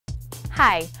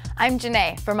Hi, I'm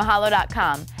Janae from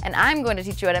Mahalo.com, and I'm going to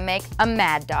teach you how to make a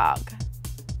Mad Dog.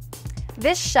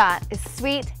 This shot is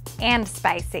sweet and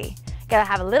spicy. Gotta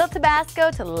have a little Tabasco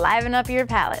to liven up your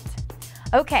palate.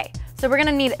 Okay, so we're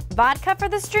gonna need vodka for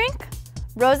this drink,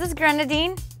 Rose's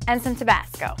grenadine, and some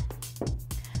Tabasco.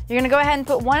 You're gonna go ahead and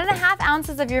put 1.5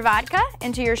 ounces of your vodka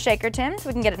into your shaker tin so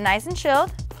we can get it nice and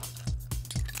chilled.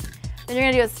 Then you're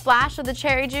gonna do a splash of the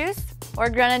cherry juice or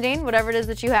grenadine, whatever it is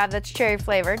that you have that's cherry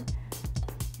flavored.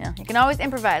 You can always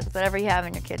improvise with whatever you have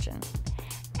in your kitchen.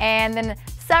 And then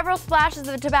several splashes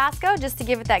of Tabasco just to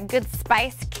give it that good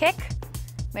spice kick.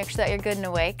 Make sure that you're good and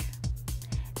awake.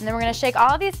 And then we're gonna shake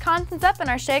all of these contents up in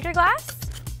our shaker glass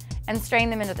and strain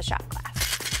them into the shot glass.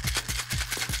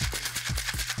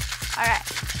 All right,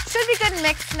 should be good and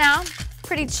mixed now,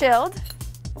 pretty chilled.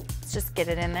 Let's just get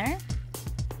it in there.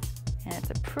 And it's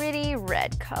a pretty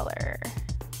red color.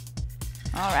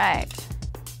 All right.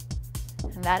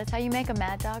 And that is how you make a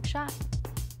Mad Dog shot.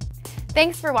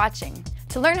 Thanks for watching.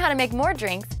 To learn how to make more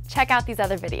drinks, check out these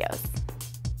other videos.